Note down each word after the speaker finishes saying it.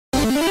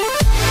Who's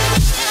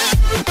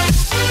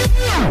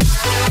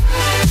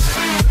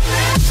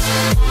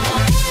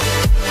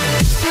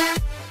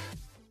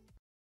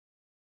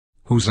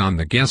on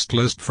the guest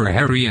list for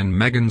Harry and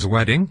Meghan's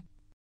wedding?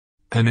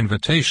 An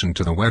invitation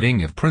to the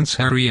wedding of Prince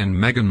Harry and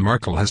Meghan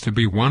Markle has to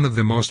be one of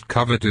the most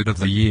coveted of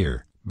the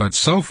year, but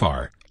so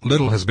far,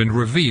 little has been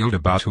revealed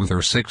about who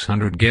their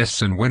 600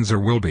 guests in Windsor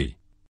will be.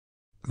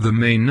 The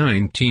May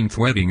 19th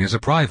wedding is a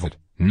private,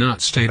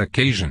 not state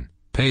occasion,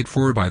 paid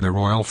for by the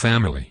royal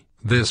family.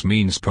 This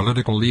means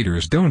political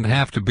leaders don't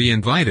have to be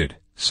invited,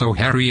 so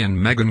Harry and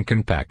Meghan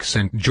can pack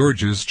St.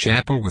 George's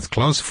Chapel with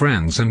close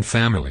friends and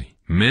family.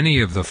 Many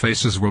of the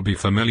faces will be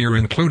familiar,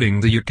 including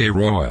the UK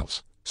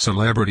royals,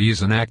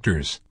 celebrities and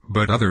actors,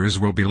 but others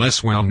will be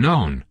less well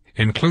known,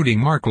 including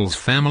Markle's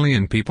family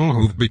and people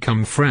who've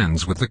become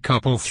friends with the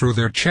couple through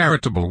their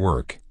charitable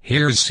work.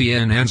 Here's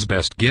CNN's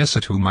best guess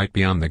at who might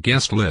be on the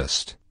guest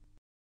list.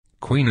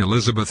 Queen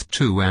Elizabeth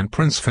II and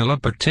Prince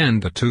Philip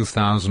attend the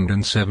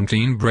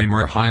 2017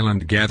 Braemar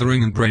Highland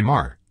Gathering in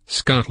Braemar,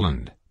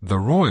 Scotland. The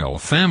royal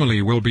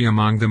family will be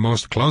among the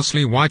most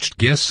closely watched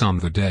guests on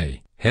the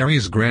day.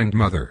 Harry's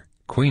grandmother,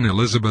 Queen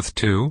Elizabeth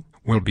II,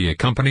 will be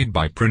accompanied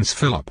by Prince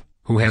Philip,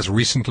 who has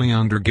recently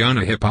undergone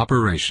a hip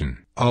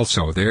operation.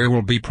 Also there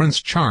will be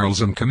Prince Charles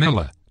and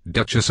Camilla,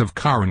 Duchess of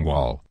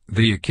Cornwall.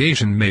 The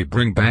occasion may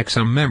bring back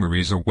some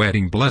memories. A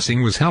wedding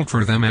blessing was held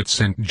for them at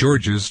St.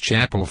 George's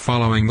Chapel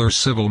following their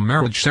civil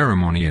marriage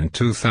ceremony in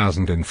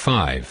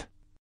 2005.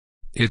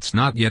 It's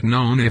not yet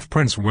known if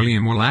Prince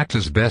William will act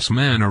as best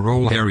man, a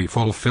role Harry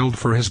fulfilled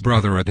for his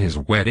brother at his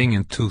wedding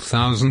in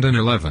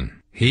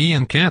 2011. He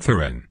and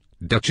Catherine,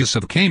 Duchess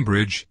of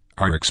Cambridge,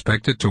 are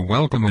expected to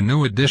welcome a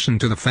new addition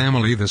to the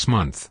family this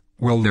month.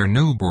 Will their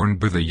newborn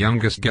be the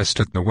youngest guest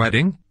at the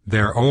wedding?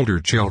 Their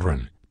older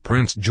children,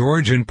 Prince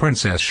George and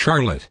Princess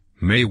Charlotte,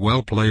 may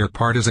well play a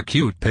part as a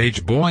cute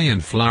page boy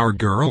and flower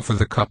girl for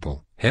the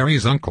couple.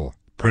 Harry's uncle,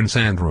 Prince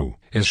Andrew,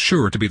 is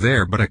sure to be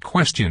there, but a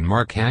question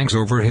mark hangs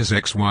over his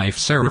ex-wife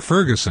Sarah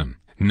Ferguson,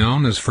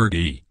 known as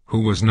Fergie,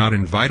 who was not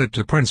invited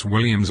to Prince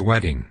William's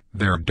wedding.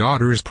 Their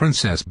daughters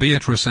Princess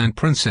Beatrice and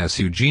Princess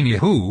Eugenia,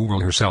 who will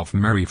herself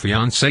marry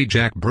fiancé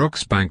Jack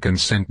Brooksbank in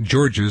St.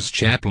 George's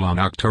Chapel on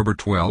October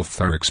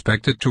 12, are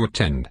expected to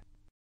attend.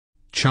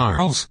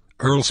 Charles,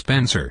 Earl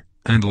Spencer,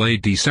 and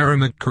Lady Sarah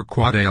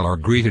McCorquodale are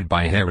greeted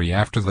by Harry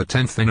after the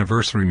 10th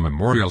anniversary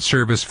memorial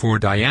service for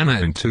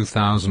Diana in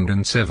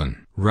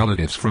 2007.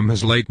 Relatives from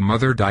his late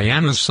mother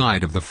Diana's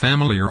side of the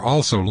family are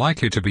also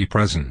likely to be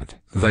present.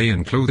 They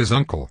include his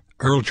uncle,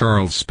 Earl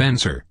Charles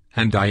Spencer,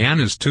 and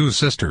Diana's two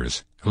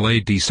sisters,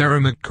 Lady Sarah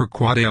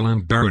McCorquodale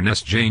and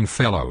Baroness Jane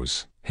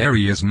Fellows.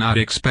 Harry is not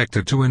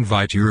expected to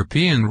invite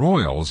European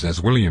royals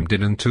as William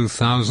did in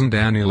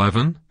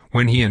 2011,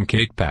 when he and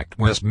Kate packed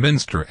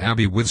Westminster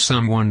Abbey with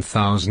some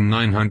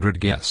 1,900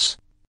 guests.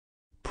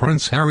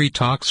 Prince Harry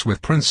talks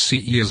with Prince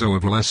Seeiso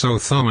of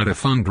Lesotho at a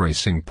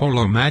fundraising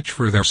polo match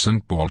for their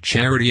St. Paul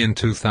charity in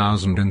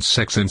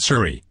 2006 in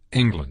Surrey,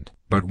 England.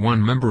 But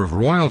one member of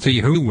royalty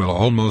who will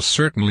almost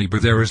certainly be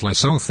there is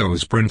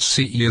Lesotho's Prince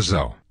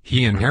Seeiso.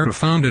 He and Harry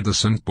founded the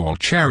St. Paul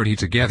charity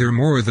together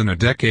more than a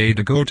decade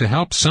ago to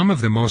help some of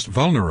the most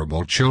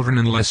vulnerable children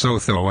in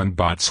Lesotho and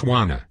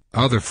Botswana.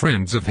 Other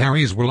friends of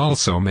Harry's will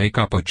also make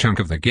up a chunk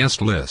of the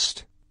guest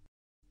list.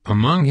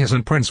 Among his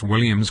and Prince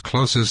William's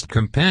closest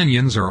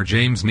companions are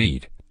James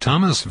Mead,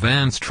 Thomas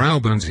Van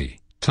Straubenzee,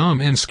 Tom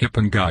Inskip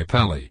and Guy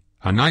Pelly,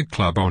 a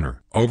nightclub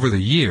owner. Over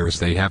the years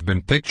they have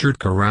been pictured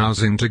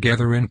carousing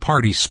together in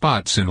party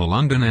spots in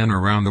London and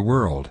around the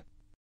world.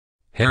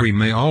 Harry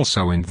may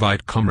also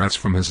invite comrades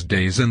from his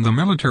days in the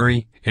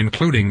military,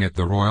 including at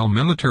the Royal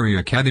Military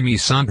Academy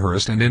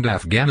Sandhurst and in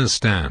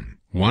Afghanistan.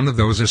 One of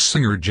those is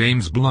singer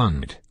James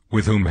Blunt,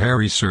 with whom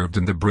Harry served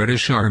in the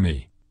British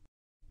Army.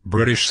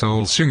 British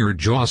soul singer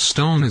Joss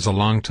Stone is a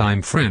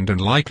longtime friend and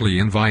likely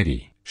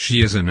invitee.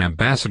 She is an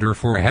ambassador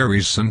for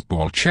Harry's St.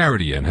 Paul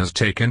charity and has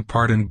taken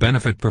part in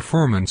benefit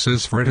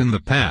performances for it in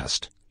the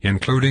past,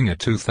 including a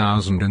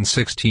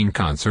 2016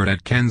 concert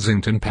at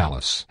Kensington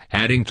Palace.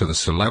 Adding to the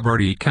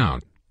celebrity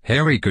count,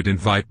 Harry could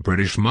invite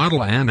British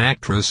model and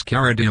actress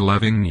Cara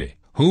Delevingne,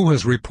 who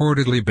has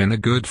reportedly been a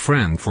good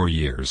friend for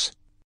years.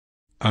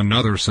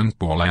 Another St.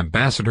 Paul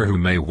ambassador who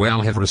may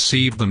well have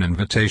received an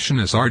invitation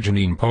is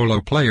Argentine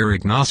polo player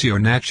Ignacio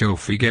Nacho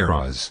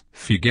Figueras.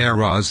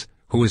 Figueras,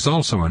 who is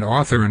also an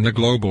author and the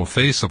global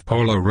face of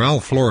polo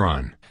Ralph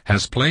Lauren,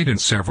 has played in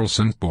several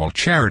St. Paul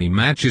charity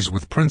matches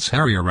with Prince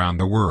Harry around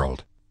the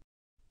world.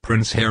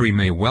 Prince Harry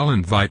may well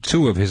invite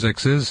two of his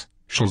exes,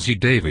 Chelsea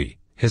Davy,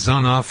 his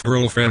on-off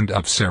girlfriend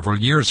of several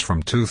years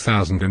from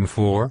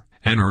 2004,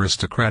 and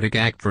aristocratic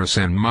actress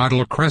and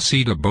model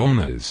Cressida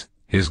Bonas,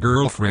 his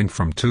girlfriend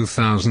from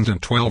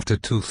 2012 to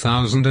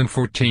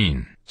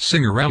 2014.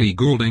 Singer Ellie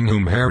Goulding,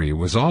 whom Harry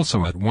was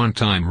also at one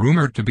time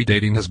rumored to be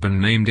dating, has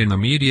been named in the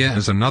media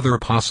as another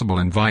possible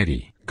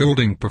invitee.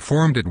 Goulding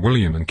performed at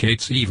William and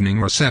Kate's evening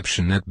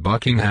reception at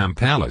Buckingham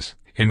Palace,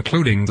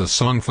 including the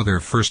song for their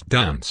first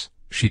dance,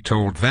 she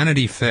told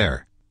Vanity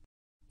Fair.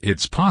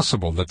 It's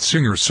possible that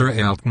singer Sir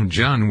Elton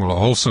John will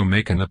also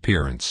make an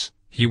appearance.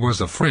 He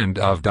was a friend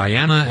of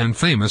Diana and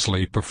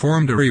famously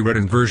performed a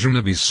rewritten version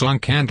of his song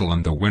Candle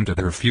in the Wind at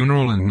her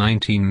funeral in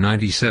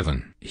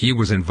 1997. He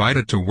was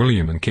invited to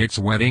William and Kate's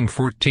wedding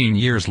 14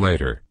 years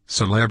later.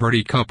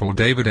 Celebrity couple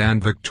David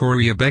and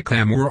Victoria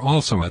Beckham were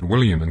also at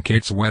William and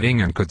Kate's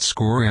wedding and could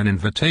score an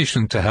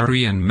invitation to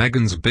Harry and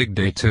Meghan's big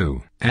day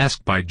too.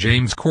 Asked by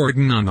James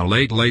Corden on The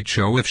Late Late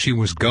Show if she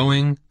was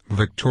going,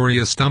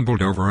 Victoria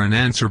stumbled over an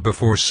answer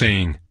before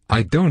saying,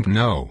 "I don't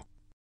know."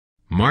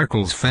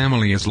 Markle's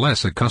family is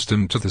less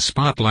accustomed to the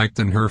spotlight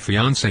than her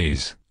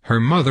fiancés. Her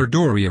mother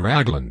Doria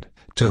Ragland,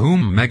 to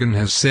whom Meghan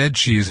has said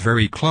she is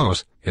very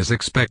close, is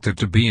expected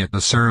to be at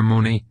the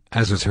ceremony,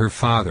 as is her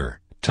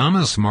father,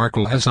 Thomas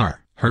Markle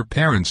Sr. Her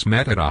parents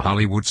met at a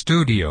Hollywood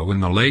studio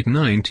in the late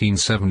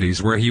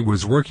 1970s where he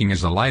was working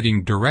as a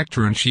lighting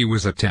director and she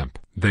was a temp.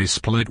 They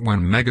split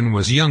when Meghan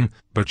was young,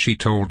 but she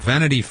told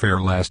Vanity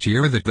Fair last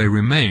year that they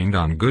remained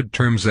on good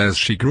terms as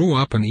she grew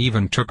up and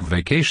even took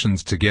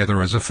vacations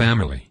together as a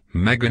family.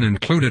 Meghan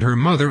included her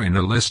mother in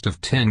a list of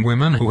 10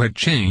 women who had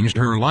changed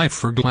her life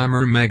for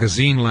Glamour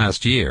magazine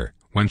last year,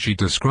 when she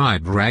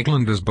described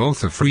Ragland as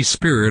both a free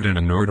spirit and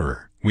an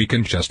orderer. "We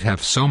can just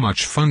have so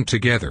much fun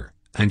together,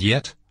 and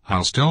yet,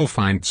 I'll still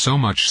find so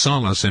much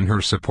solace in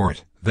her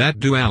support. That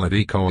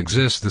duality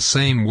coexists the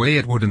same way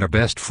it would in a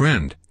best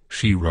friend,"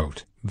 she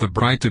wrote. The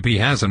bride-to-be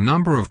has a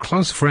number of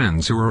close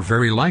friends who are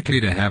very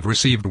likely to have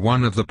received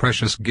one of the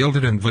precious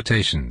gilded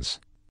invitations.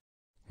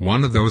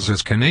 One of those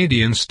is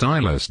Canadian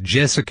stylist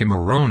Jessica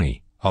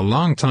Maroney, a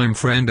longtime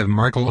friend of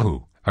Markle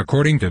who,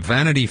 according to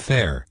Vanity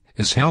Fair,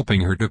 is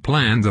helping her to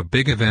plan the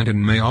big event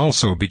and may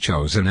also be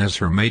chosen as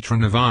her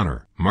matron of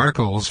honor.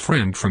 Markle's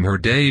friend from her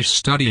days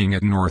studying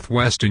at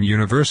Northwestern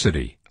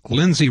University,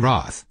 Lindsay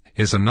Roth,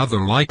 is another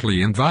likely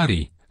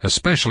invitee,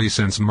 especially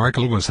since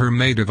Markle was her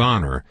maid of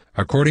honor,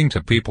 according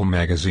to People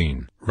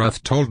magazine.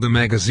 Roth told the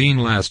magazine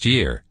last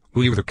year,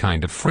 "We're the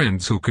kind of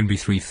friends who can be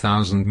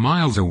 3,000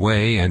 miles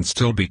away and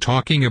still be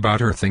talking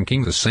about her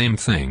thinking the same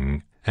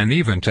thing, and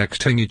even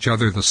texting each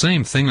other the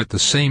same thing at the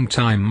same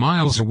time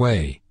miles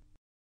away."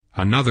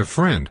 Another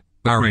friend,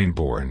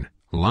 Bahrain-born,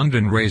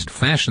 London-raised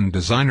fashion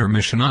designer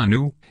Mishan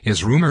Anu,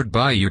 is rumored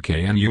by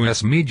UK and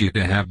US media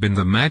to have been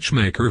the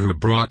matchmaker who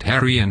brought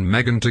Harry and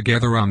Meghan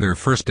together on their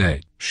first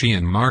date. She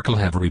and Markle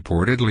have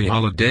reportedly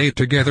holidayed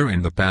together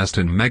in the past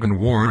and Meghan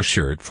wore a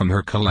shirt from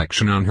her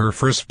collection on her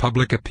first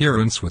public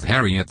appearance with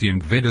Harry at the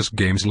Invictus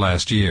Games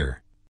last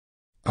year.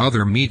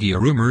 Other media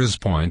rumors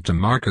point to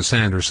Marcus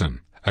Anderson,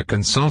 a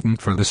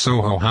consultant for the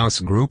Soho House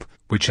Group,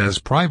 which has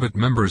private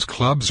members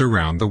clubs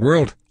around the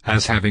world,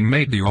 as having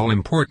made the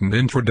all-important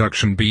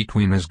introduction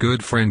between his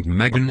good friend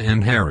Meghan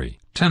and Harry.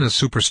 Tennis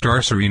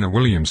superstar Serena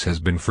Williams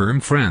has been firm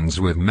friends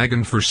with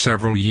Meghan for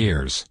several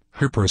years.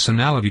 "Her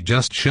personality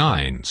just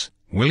shines,"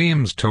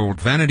 Williams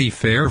told Vanity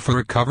Fair for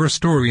a cover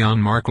story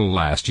on Markle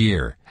last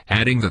year,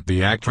 adding that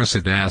the actress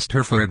had asked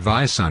her for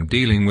advice on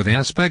dealing with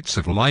aspects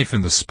of life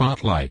in the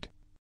spotlight.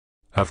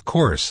 Of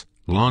course,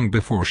 long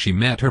before she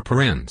met her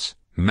parents,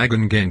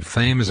 Meghan gained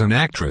fame as an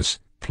actress,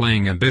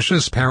 playing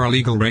ambitious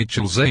paralegal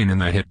Rachel Zane in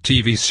the hit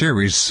TV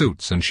series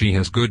Suits, and she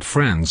has good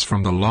friends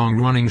from the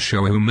long-running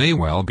show who may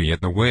well be at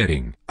the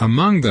wedding.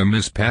 Among them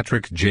is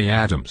Patrick J.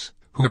 Adams,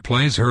 who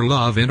plays her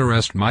love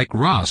interest Mike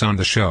Ross on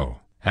the show.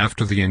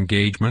 After the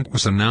engagement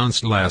was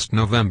announced last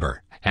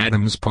November,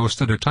 Adams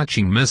posted a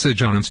touching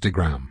message on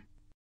Instagram.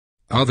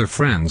 Other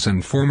friends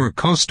and former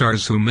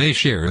co-stars who may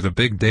share the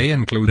big day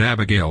include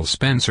Abigail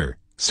Spencer,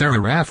 Sarah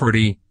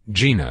Rafferty,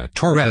 Gina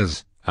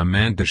Torres,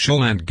 Amanda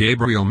Schull and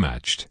Gabriel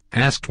Matched.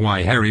 Asked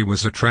why Harry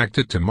was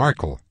attracted to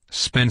Markle,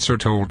 Spencer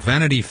told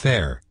Vanity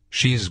Fair,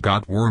 "She's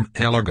got warm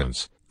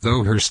elegance,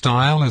 though her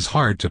style is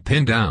hard to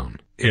pin down.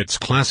 It's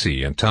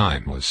classy and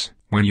timeless.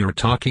 When you're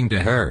talking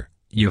to her,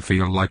 you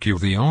feel like you're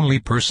the only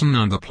person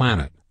on the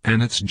planet,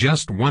 and it's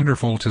just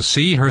wonderful to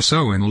see her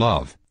so in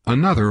love."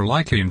 Another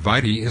likely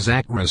invitee is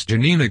actress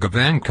Janina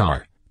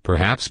Gavankar,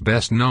 perhaps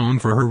best known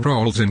for her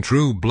roles in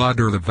True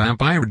Blood or The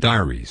Vampire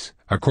Diaries.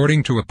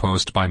 According to a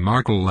post by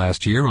Markle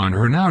last year on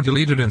her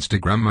now-deleted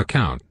Instagram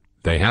account,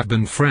 they have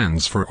been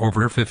friends for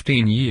over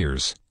 15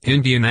 years.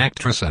 Indian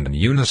actress and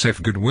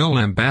UNICEF Goodwill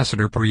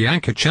Ambassador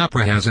Priyanka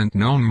Chopra hasn't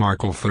known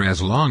Markle for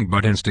as long,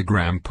 but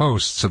Instagram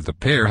posts of the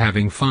pair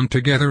having fun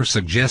together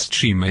suggest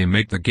she may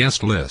make the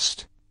guest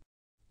list.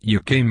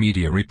 UK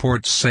media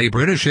reports say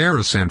British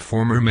heiress and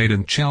former Made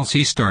in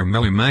Chelsea star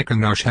Millie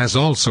McIntosh has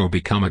also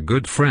become a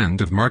good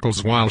friend of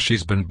Markle's while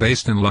she's been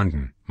based in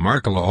London.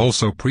 Markle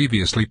also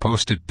previously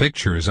posted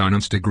pictures on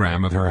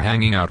Instagram of her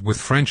hanging out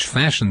with French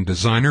fashion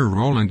designer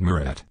Roland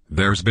Mouret.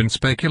 There's been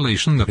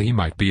speculation that he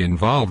might be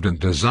involved in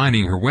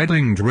designing her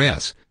wedding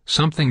dress,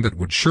 something that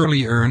would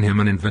surely earn him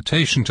an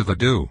invitation to the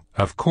do.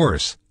 Of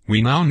course,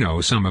 we now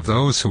know some of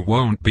those who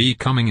won't be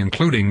coming,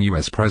 including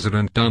US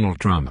President Donald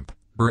Trump,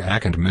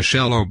 Barack and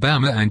Michelle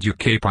Obama and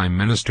UK Prime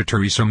Minister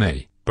Theresa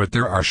May, but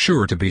there are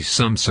sure to be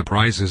some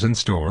surprises in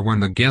store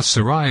when the guests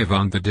arrive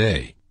on the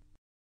day.